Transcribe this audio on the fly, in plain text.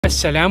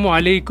Assalamu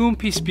alaikum,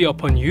 peace be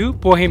upon you,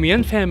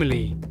 Bohemian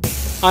Family.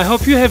 I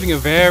hope you're having a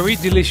very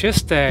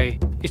delicious day.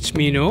 It's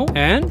Mino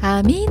and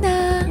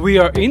Amina. we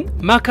are in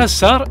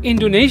Makassar,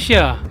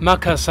 Indonesia.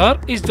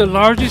 Makassar is the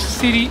largest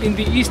city in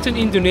the eastern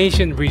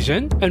Indonesian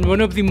region and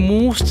one of the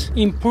most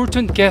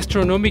important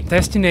gastronomic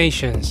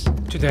destinations.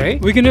 Today,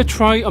 we're gonna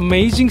try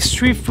amazing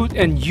street food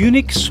and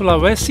unique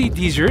Sulawesi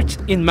desserts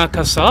in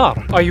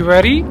Makassar. Are you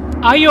ready?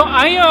 Ayo,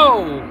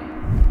 ayo!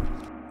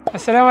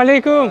 Assalamu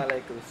alaikum.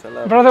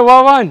 Brother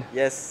Wawan.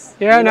 Yes.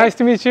 Yeah, Nina, nice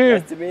to meet you.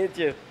 Nice to meet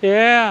you.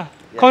 Yeah.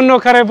 Konro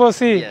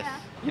Karebosi. Yes.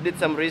 You did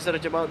some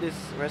research about this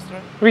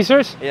restaurant?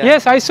 Research? Yeah.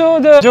 Yes, I saw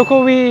the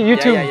Jokowi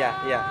YouTube.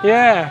 Yeah.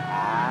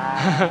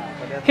 Yeah.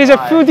 He's a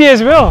foodie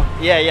as well.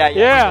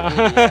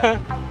 Yeah.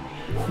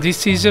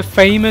 This is a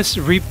famous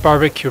rib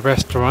barbecue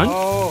restaurant.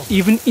 Oh.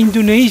 Even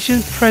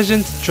Indonesian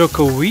President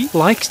Jokowi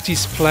likes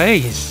this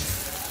place.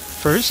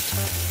 First,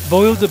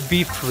 boil the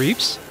beef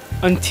ribs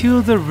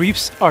until the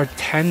ribs are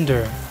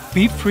tender.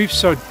 Beef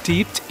ribs are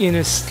dipped in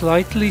a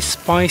slightly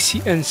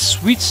spicy and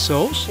sweet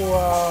sauce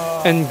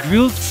and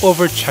grilled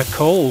over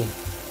charcoal.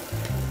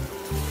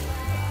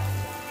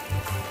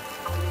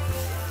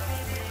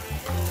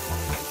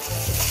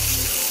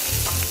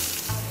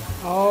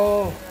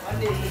 Oh,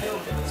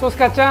 sauce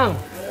kacang.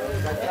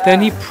 Then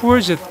he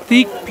pours a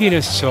thick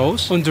peanut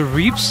sauce on the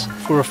ribs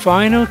for a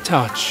final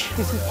touch.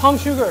 This is palm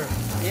sugar.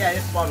 Yeah,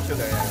 it's palm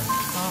sugar.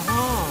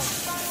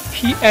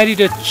 He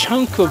added a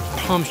chunk of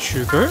palm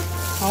sugar.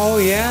 Oh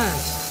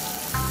yes.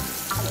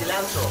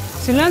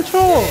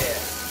 Cilantro.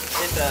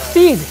 It's a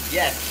Seed.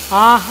 yes.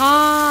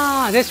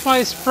 Aha, that's why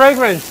it's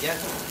fragrant. Yes.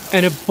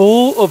 And a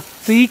bowl of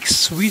thick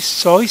sweet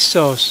soy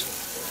sauce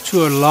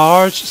to a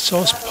large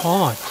sauce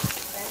pot.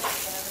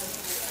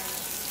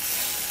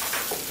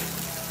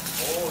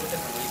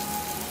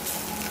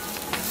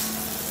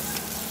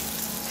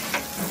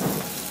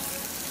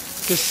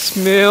 The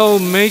smell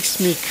makes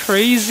me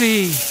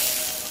crazy.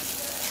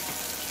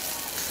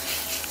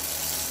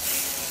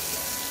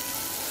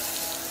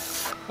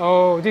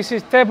 Oh, this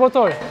is teh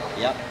botol.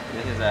 Yep.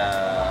 This is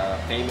a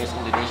famous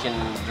Indonesian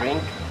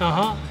drink.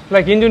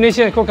 Like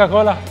Indonesian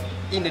Coca-Cola.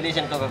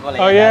 Indonesian Coca-Cola.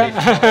 Oh yeah.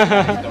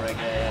 That is correct.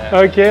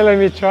 Yeah. Okay, let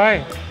me try.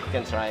 You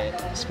can try it.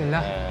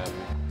 Bismillah.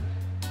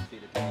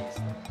 Feel the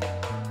taste.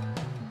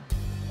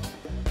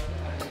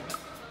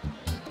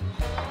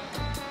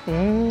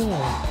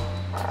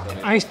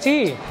 Iced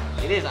tea.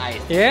 It is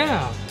iced.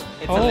 Yeah.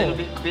 It's a little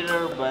bit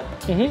bitter, but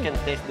you can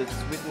taste the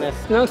sweetness.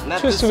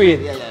 Not too sweet.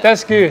 Yeah.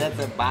 That's good. That's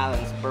a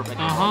balance, perfect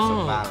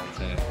balance.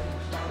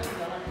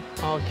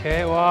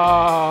 Okay,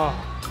 wow.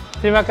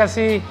 Terima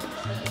kasih.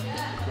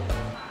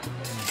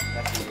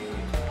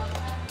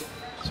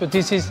 So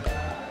this is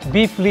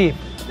beef leaf.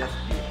 Just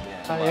beef,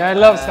 yeah. Yeah, I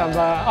love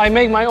sambal. I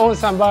make my own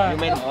sambal. You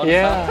made your own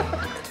Yeah.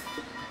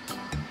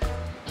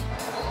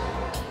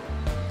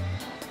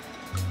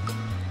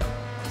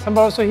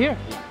 Sambal also here.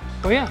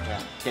 Oh yeah.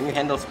 Can you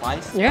handle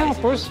spice? Yeah, of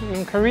course,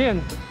 in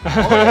Korean.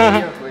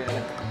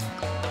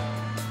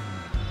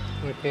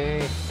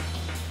 Okay.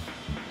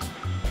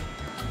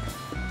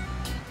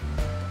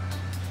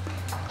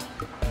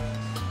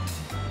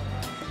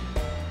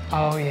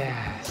 Oh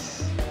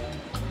yes.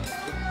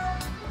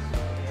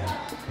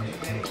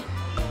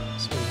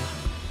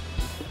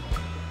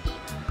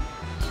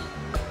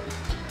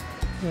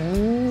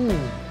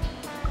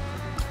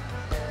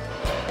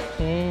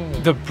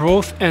 The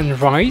broth and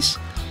rice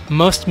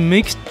must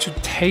mix to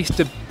taste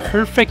the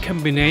perfect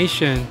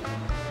combination.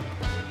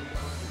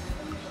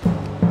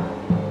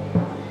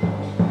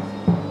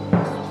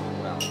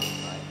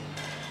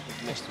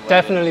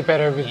 Definitely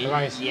better with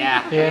rice.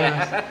 Yeah.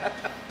 Yes.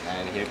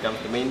 And here comes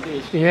the main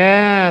dish.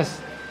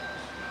 Yes.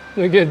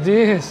 Look at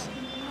this.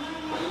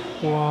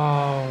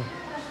 Wow.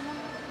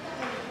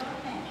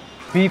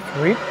 Beef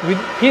rib with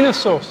peanut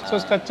sauce.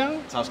 Sauce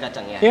kacang? Saus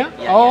kacang, yeah.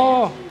 Yeah?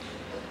 Oh.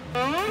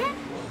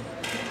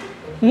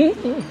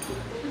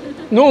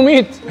 No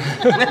meat.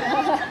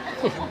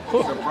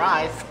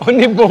 Surprise.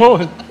 Only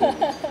bone.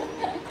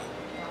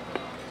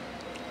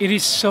 It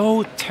is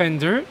so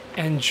tender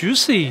and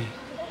juicy.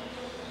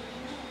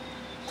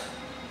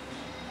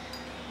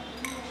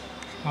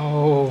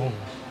 Oh.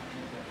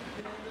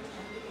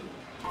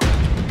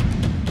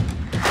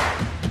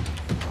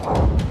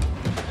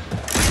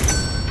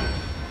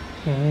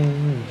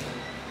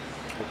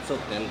 It's so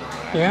tender.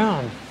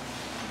 Yeah.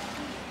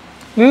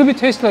 Little bit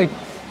tastes like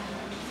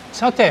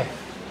satay.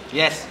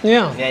 Yes.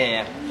 Yeah.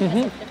 Yeah.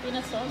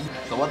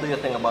 So what do you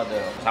think about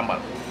the sambal?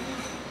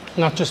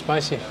 Not too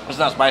spicy. It's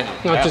not spicy.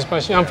 Not too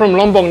spicy. I'm from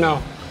Lombok now.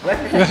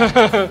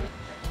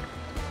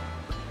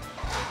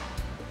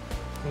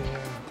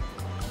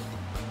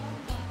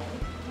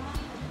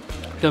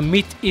 The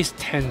meat is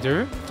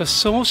tender, the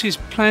sauce is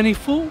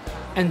plentiful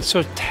and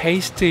so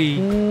tasty.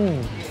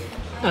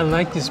 I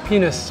like this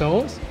peanut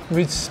sauce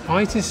with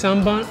spicy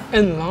sambal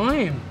and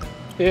lime.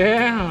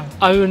 Yeah,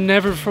 I will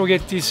never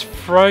forget this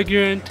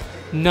fragrant,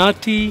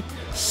 nutty,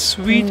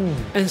 sweet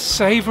and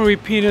savory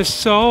peanut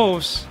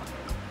sauce.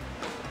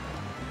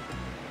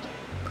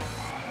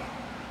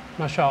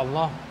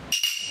 MashaAllah.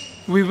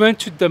 We went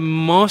to the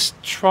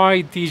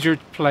must-try dessert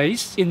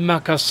place in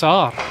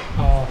Makassar.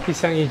 Oh,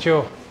 Pisang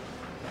Ijo.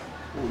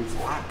 Oh, it's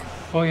black.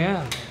 Oh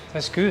yeah,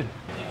 that's good.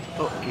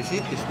 Oh, is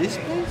this place?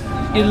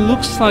 It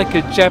looks like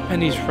a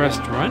Japanese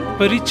restaurant,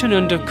 but it's an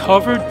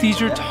undercover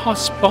dessert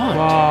hotspot.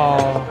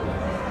 Wow.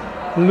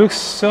 Looks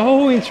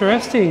so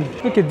interesting.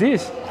 Look at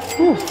this.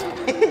 Ooh.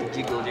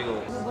 Jiggle.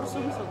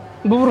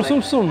 Bubur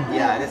sum sum.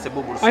 Yeah, that's a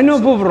bubur. I know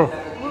bubur.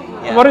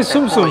 Yeah, What is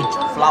sum sum?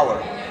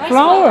 Flour.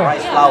 Flour.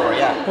 Rice flour,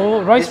 yeah.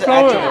 Oh, rice This is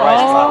flour. actually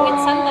rice flour. With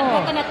santan,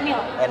 coconut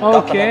milk. And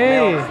coconut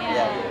Okay. milk.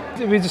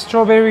 Yeah. With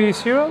strawberry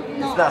syrup?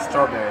 It's not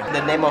strawberry.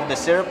 The name of the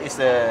syrup is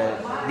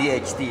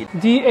DHT.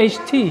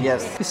 DHT?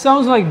 Yes. It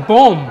sounds like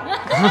bomb.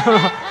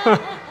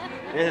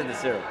 This is the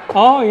syrup.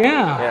 Oh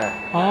yeah.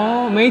 Yeah.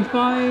 Oh, made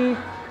by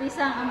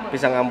Pisang ambon.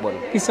 Pisang ambon.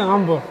 Pisang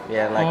Ambon.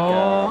 Yeah, like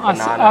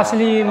banana.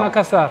 Asli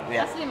Makassar.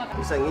 Yeah. Asli Makassar.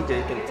 Pisang hijau,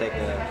 you can take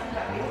a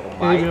A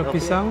bite little of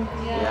pisang. it.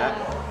 Yeah.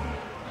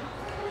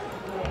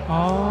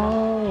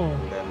 Oh.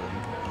 Then,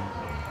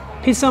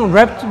 Pisang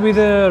wrapped with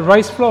a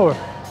rice flour.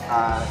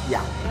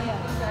 yeah.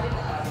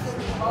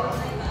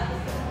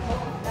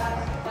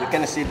 You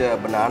can see the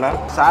banana.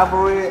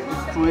 Savory,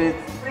 sweet,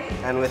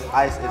 and with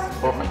ice, it's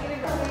perfect.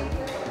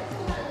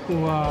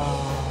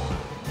 Wow.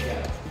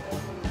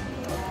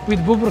 With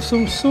bubur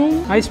sum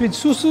sum, ice with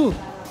susu.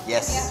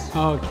 Yes.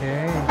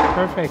 Okay,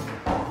 perfect.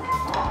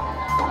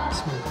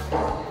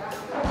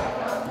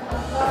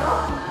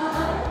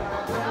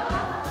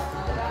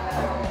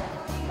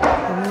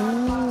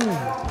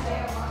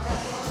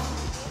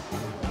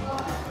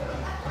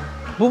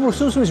 Bubur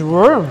sum sum is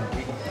warm.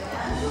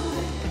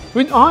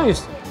 With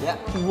ice. Yeah.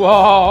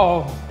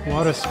 Wow,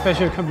 what a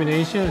special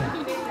combination.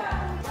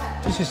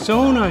 This is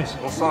so nice.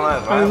 It's so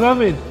nice, I right?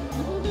 love it.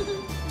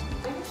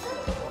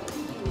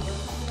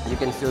 You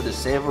can feel the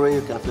savory,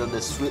 you can feel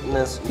the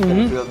sweetness, you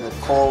can feel the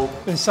cold.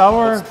 And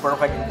sour. It's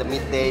perfect in the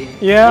midday.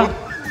 Yeah,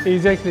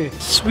 exactly.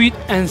 Sweet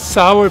and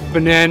sour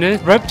banana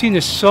wrapped in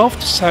a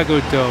soft sago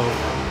dough.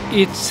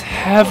 It's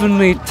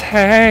heavenly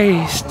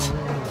taste.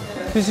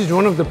 This is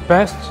one of the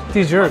best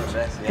desserts.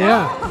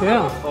 Yeah,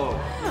 yeah. Oh,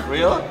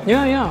 real?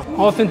 Yeah.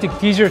 Authentic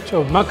dessert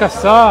of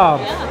Makassar.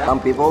 Some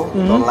people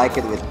don't like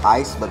it with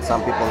ice, but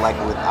some people like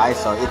it with ice,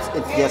 so it's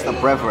just a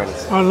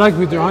preference. I like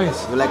with the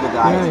ice. You like with the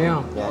ice?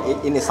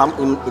 Yeah. In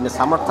the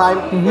summertime,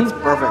 it's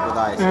perfect with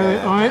ice.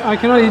 I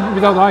cannot eat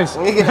without ice.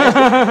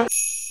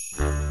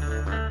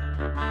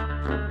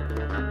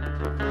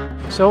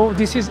 So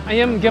this is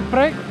Ayam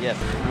geprek? Yes,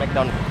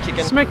 Smackdown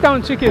chicken.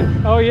 Smackdown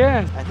chicken. Oh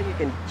yeah. I think you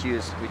can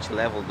choose which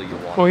level do you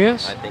want. Oh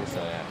yes? I think so,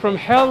 yeah. From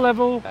hell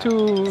level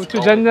to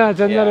Jannah level.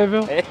 Jannah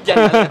level,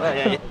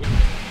 yeah.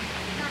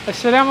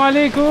 Assalamu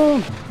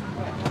alaikum.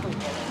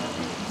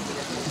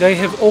 They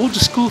have old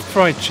school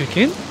fried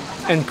chicken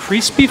and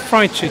crispy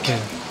fried chicken.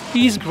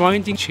 He's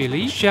grinding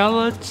chili,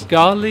 shallots,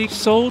 garlic,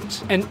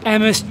 salt, and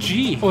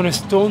MSG on a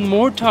stone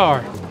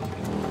mortar.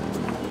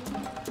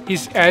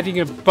 He's adding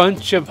a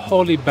bunch of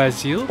holy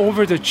basil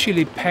over the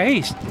chili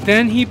paste.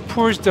 Then he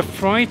pours the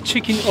fried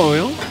chicken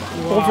oil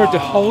over the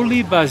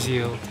holy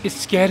basil.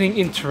 It's getting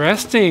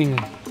interesting.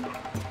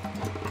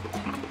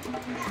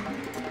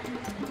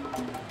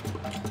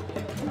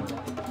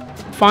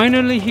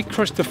 Finally, he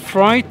crushed the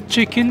fried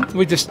chicken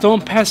with the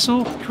stone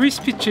pestle,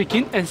 crispy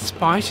chicken, and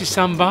spicy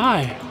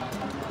sambar.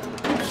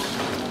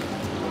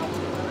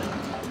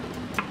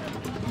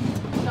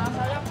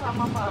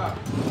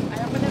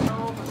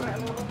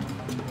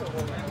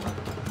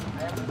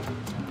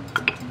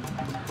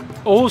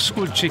 Old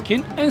school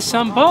chicken and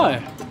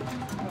sambar.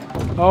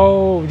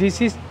 Oh,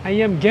 this is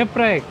Ayam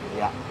geprek.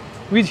 Yeah.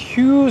 With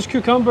huge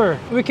cucumber.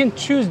 We can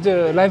choose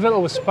the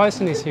level of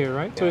spiciness here,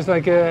 right? So it's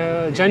like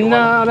a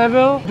Jannah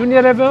level,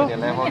 Dunya level, Dunya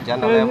level,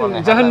 Jannah and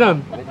level,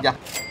 Jahannam. Yeah.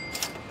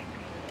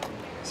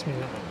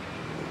 Bismillah.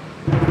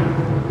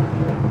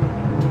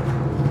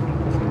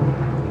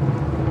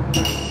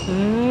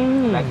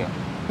 Like it?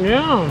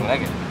 Yeah.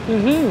 Like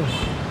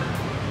it?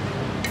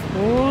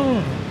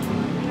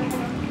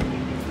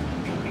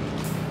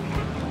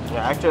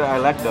 Yeah, actually, I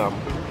like the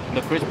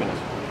crispiness.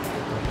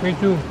 Me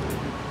too.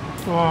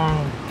 Wow.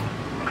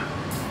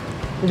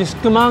 This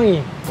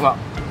kemangi. Well,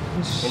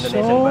 It's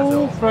Indonesian so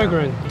basil.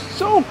 fragrant.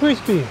 So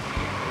crispy.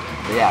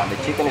 yeah, the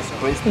chicken is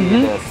crispy.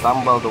 The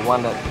sambal, the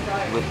one that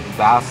with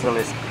basil,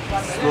 is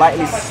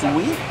slightly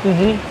sweet.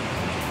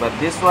 But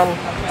this one,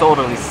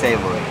 totally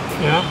savory.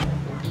 Yeah.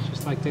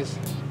 Just like this.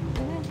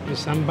 The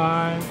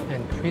sambar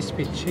and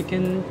crispy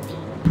chicken.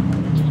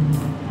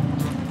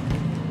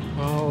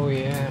 Oh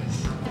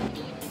yes.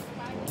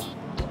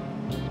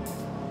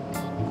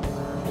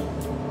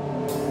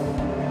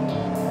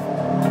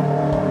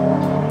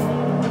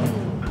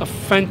 A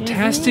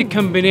fantastic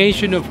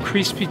combination of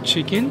crispy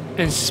chicken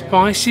and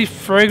spicy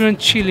fragrant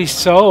chili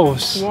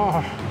sauce. What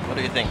Wow.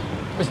 do you think?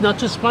 It's not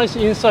just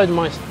spicy inside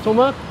my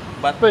stomach,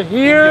 But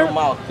here, in your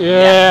mouth.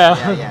 yeah.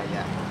 Yeah.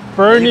 You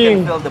Burning.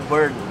 can feel the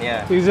burn.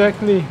 Yeah.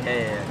 Exactly.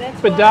 Yeah.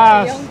 That's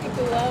Pedas. why young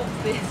people love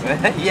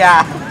this.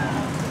 Yeah.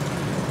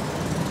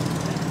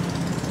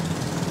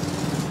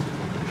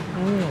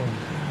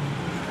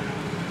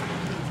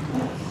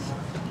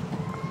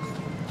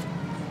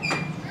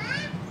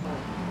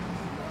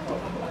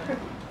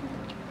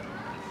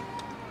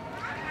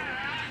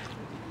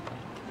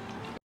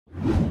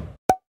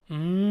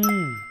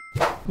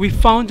 we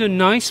found a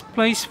nice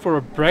place for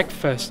a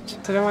breakfast.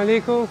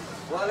 Assalamualaikum.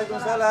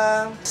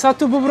 Waalaikumsalam.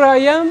 Satu bubur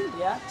ayam,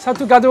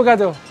 satu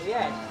gado-gado.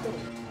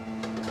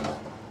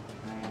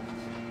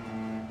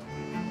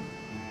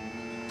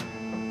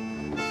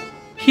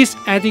 He's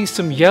adding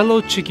some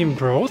yellow chicken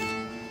broth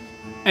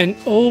and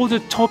all the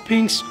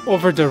toppings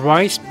over the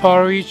rice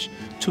porridge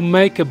to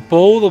make a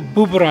bowl of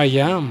bubur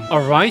ayam,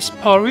 a rice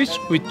porridge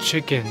with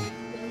chicken.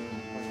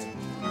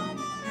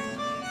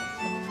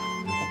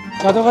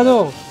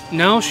 Gado-gado.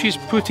 Now she's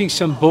putting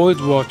some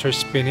boiled water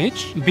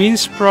spinach, bean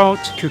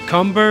sprout,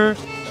 cucumber,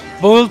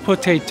 boiled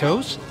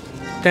potatoes,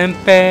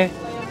 tempeh,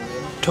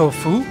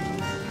 tofu,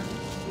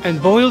 and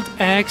boiled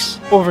eggs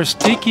over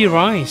sticky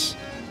rice.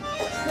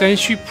 Then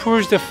she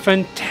pours the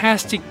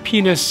fantastic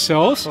peanut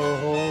sauce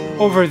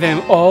over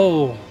them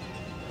all.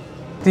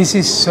 This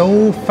is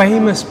so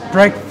famous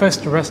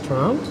breakfast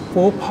restaurant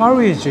for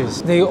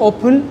porridges. They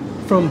open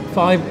from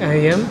 5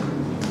 a.m.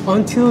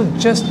 until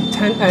just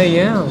 10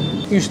 a.m.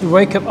 You should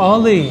wake up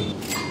early.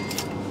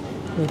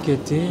 Look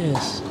at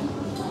this.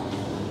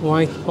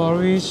 White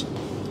porridge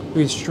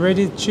with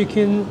shredded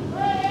chicken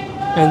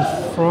and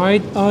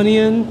fried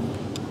onion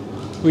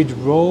with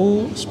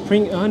raw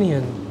spring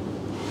onion.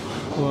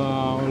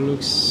 Wow,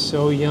 looks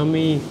so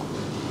yummy.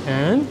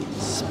 And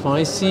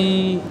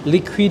spicy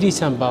liquidy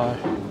sambar,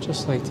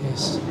 just like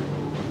this.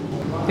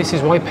 This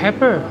is white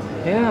pepper,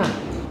 yeah.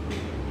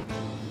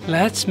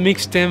 Let's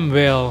mix them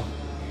well.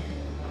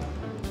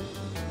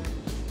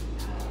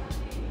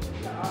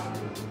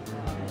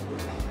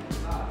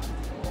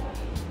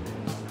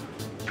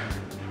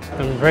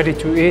 I'm ready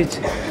to eat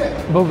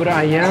bubur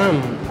ayam.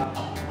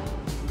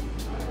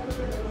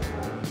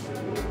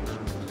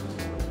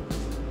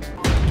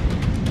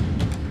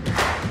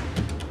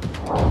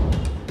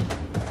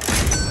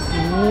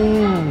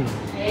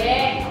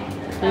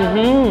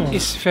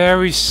 It's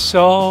very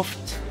soft,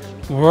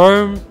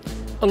 warm,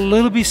 a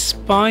little bit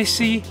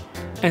spicy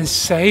and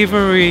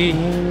savory.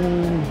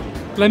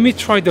 Let me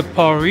try the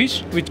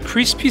porridge with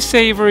crispy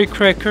savory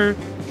cracker.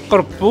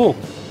 Kerupuk.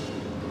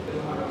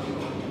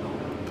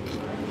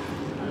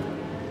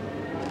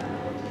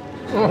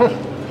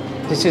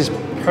 This is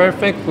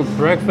perfect for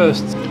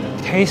breakfast.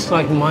 Tastes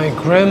like my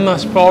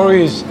grandma's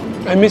porridge.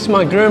 I miss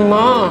my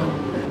grandma.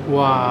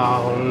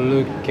 Wow,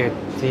 look at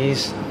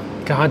this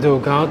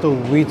gado-gado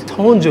with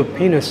tons of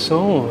peanut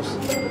sauce.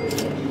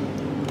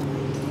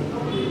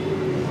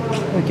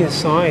 Look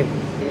inside.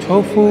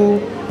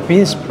 Tofu,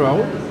 bean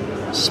sprout,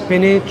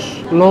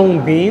 spinach,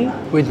 long bean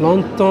with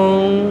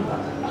lontong,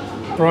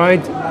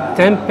 fried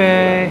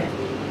tempeh,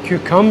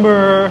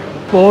 cucumber,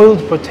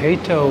 boiled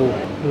potato,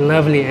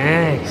 lovely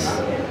eggs.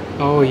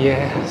 Oh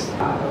yes.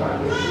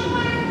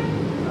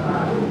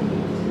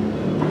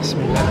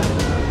 Bismillah.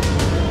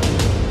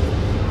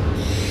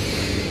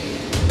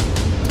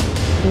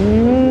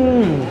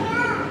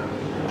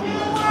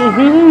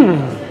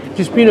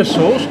 This peanut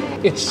sauce,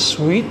 it's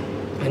sweet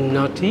and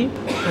nutty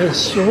and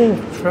so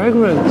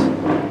fragrant.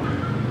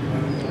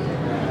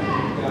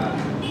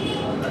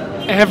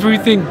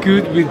 Everything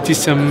good with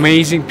this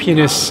amazing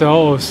peanut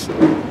sauce.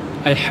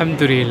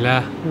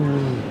 Alhamdulillah.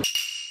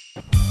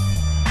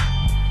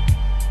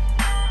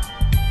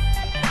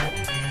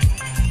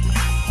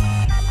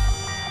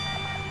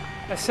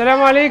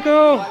 Assalamu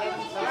alaikum.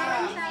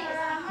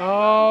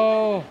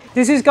 Oh,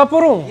 this is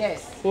Kapurung?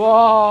 Yes.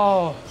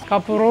 Wow,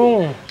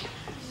 Kapurung.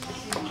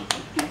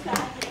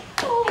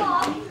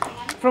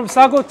 From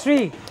sago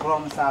tree?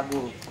 From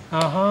sagu.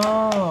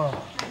 Aha.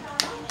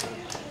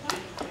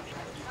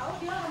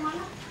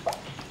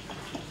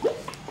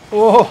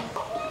 Oh,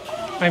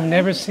 I've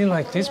never seen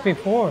like this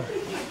before.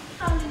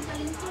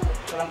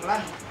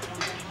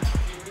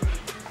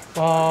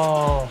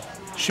 Wow.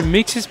 She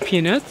mixes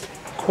peanut,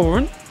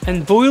 corn,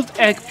 and boiled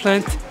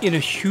eggplant in a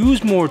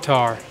huge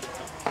mortar.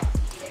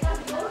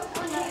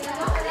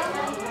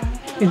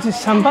 Is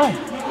this sambar?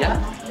 Yeah.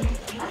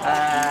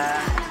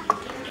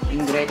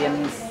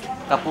 Ingredients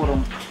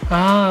kapurung.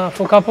 Ah,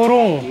 for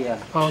kapurung. Yeah.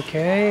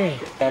 Okay.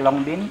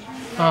 Long bean.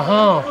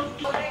 Aha.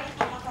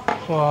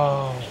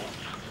 Wow.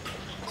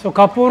 So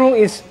kapurung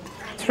is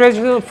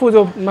traditional food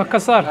of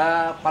Makassar.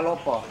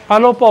 Palopo.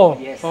 Palopo.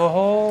 Yes.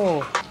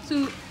 Oh.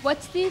 So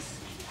what's this?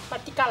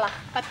 Patikala.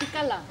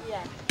 Patikala.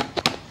 Yeah.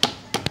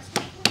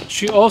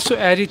 She also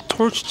added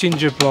torch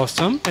ginger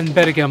blossom and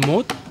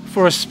bergamot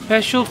for a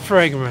special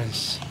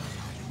fragrance.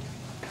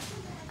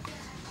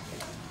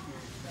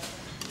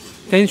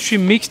 Then she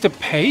mixed the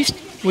paste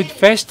with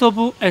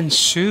vegetable and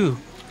soup.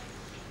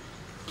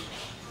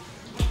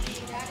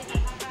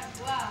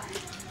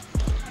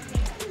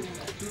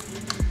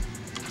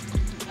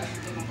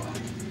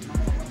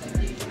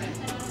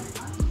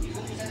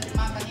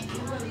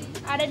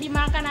 Ada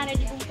dimakan, ada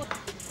dibungkus.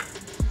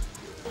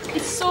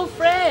 It's so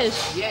fresh.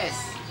 Yes.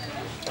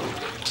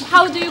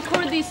 How do you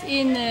call this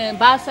in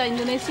bahasa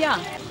Indonesia?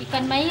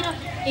 Ikan mairo.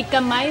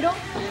 Ikan mairo.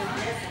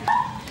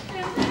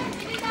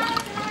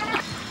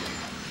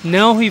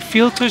 Now he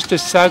filters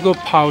the sago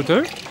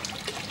powder.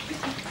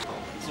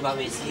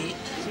 Sulawesi.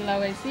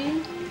 Sulawesi.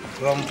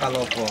 From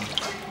Palopo.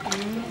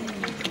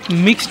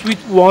 mixed with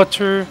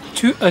water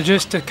to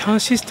adjust the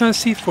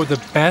consistency for the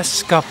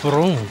best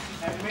kapurung.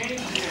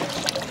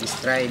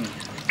 This trying.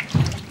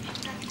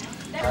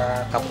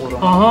 Kapurung.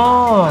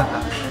 Ah,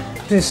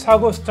 this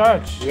sago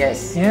starch.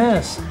 Yes.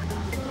 Yes,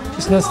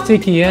 it's not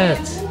sticky yet.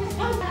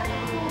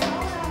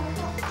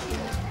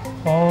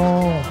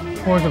 Oh,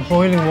 pour the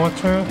boiling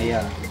water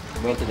Yeah.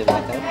 Go to the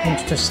water.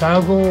 into the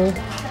sago.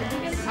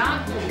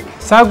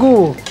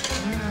 Sago!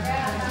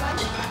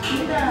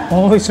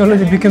 Oh, it's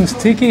already become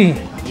sticky.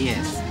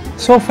 Yes.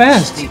 So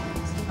fast. Stick.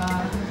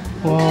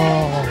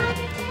 Wow.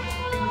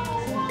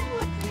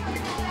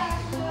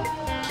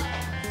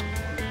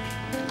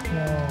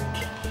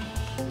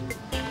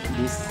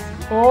 This.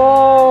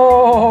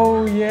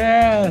 Oh,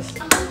 yes.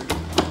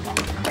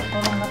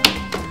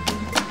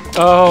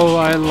 Oh,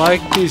 I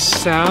like this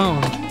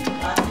sound.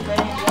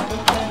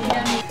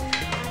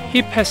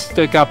 He passed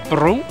the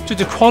kapurung to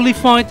the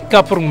qualified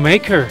kapurung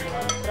maker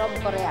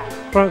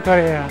from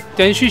Korea.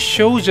 Then she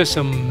shows us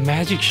a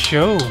magic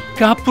show.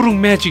 Kapurung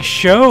magic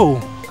show.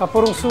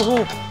 Kapurung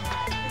suhu.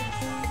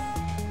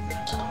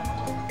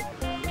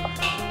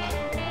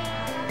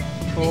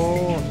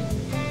 Oh.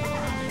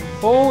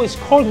 Oh, it's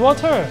cold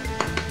water.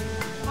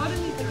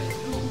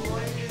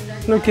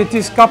 Look at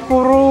this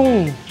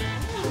kapurung.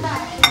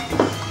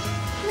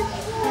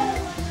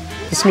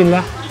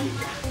 Bismillah.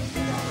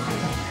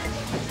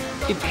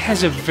 It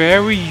has a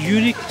very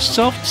unique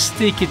soft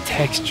sticky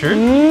texture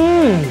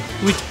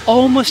with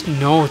almost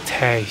no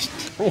taste.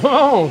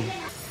 Wow!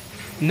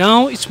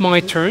 Now it's my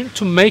turn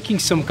to making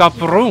some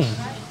kapurung.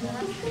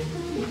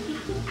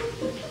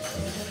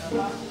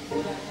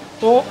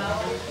 Oh.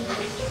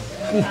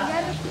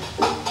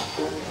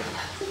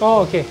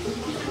 Oh, okay.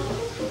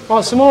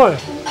 Oh, small.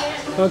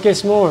 Okay,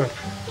 small.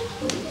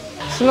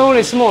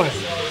 Slowly, small.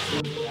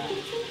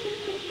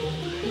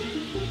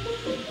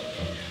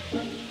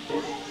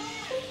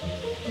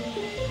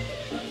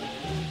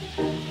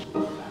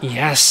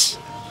 Yes.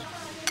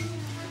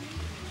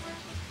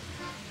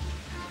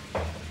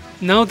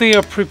 Now they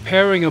are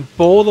preparing a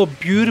bowl of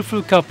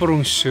beautiful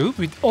kapurung soup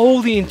with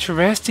all the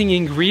interesting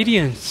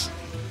ingredients.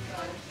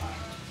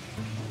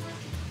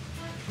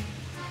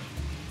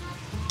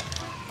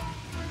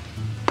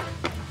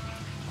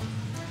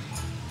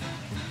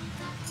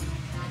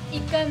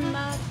 Ikan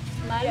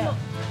malo.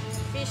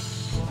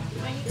 Fish.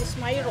 This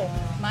Mairo.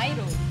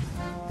 Mairo.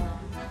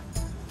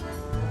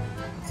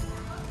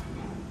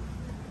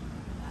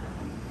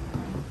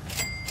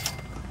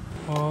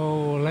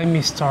 Oh, let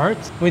me start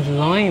with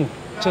lime,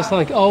 just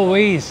like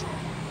always.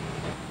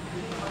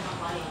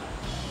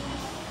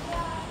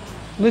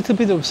 Little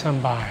bit of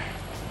sambar.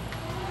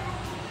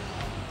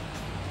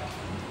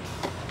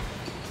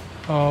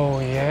 Oh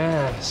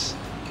yes.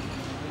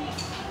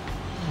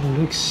 It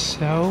looks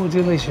so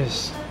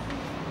delicious.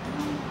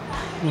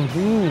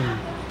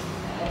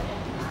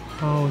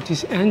 Oh,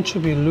 this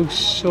anchovy looks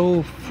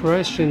so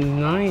fresh and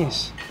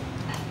nice.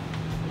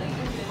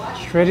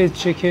 Shredded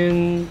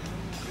chicken,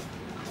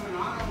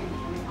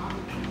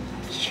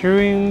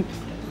 shrimp,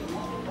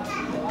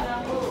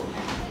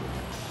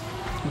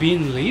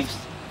 bean leaves,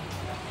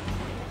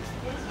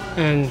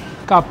 and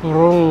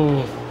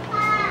kapurung.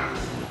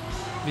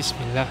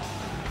 Bismillah.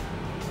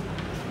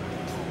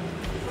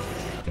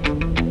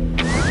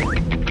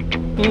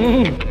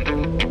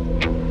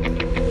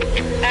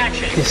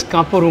 This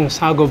kapurung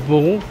sago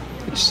bowl,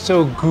 it's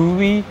so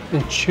gooey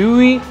and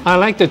chewy. I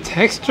like the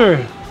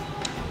texture.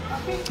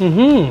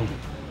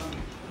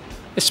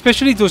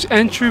 Especially those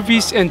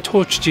anchovies and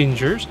torch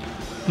gingers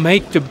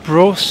make the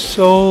broth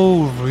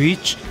so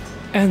rich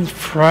and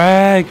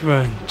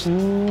fragrant.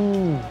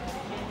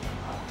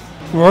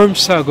 Warm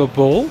sago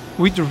bowl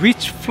with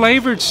rich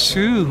flavored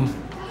soup.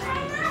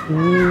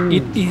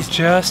 It is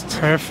just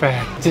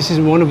perfect. This is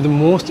one of the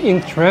most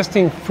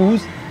interesting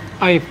foods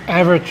I've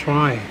ever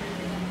tried.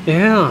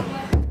 Yeah.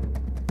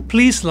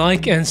 Please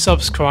like and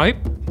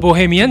subscribe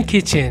Bohemian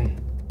Kitchen.